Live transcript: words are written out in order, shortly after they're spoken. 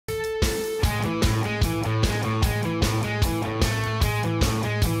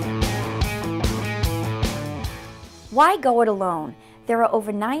Why go it alone? There are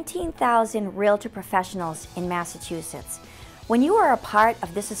over 19,000 Realtor professionals in Massachusetts. When you are a part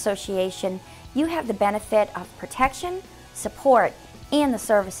of this association, you have the benefit of protection, support, and the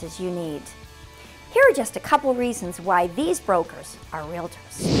services you need. Here are just a couple reasons why these brokers are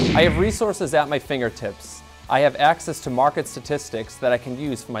Realtors. I have resources at my fingertips. I have access to market statistics that I can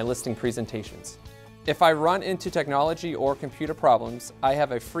use for my listing presentations. If I run into technology or computer problems, I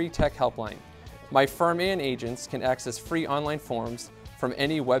have a free tech helpline. My firm and agents can access free online forms from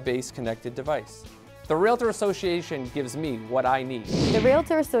any web-based connected device. The Realtor Association gives me what I need. The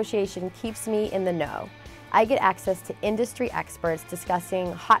Realtor Association keeps me in the know. I get access to industry experts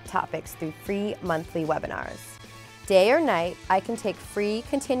discussing hot topics through free monthly webinars. Day or night, I can take free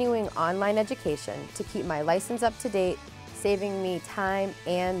continuing online education to keep my license up to date, saving me time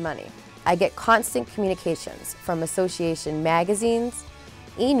and money. I get constant communications from association magazines,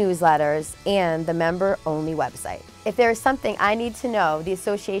 e-newsletters, and the member-only website. If there is something I need to know, the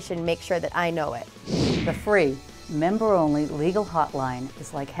association makes sure that I know it. The free, member-only legal hotline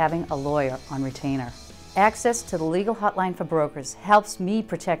is like having a lawyer on retainer. Access to the legal hotline for brokers helps me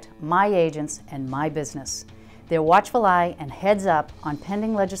protect my agents and my business. Their watchful eye and heads up on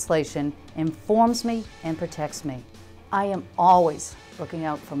pending legislation informs me and protects me. I am always looking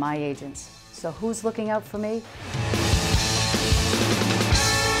out for my agents. So who's looking out for me?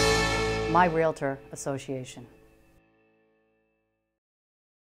 My Realtor Association.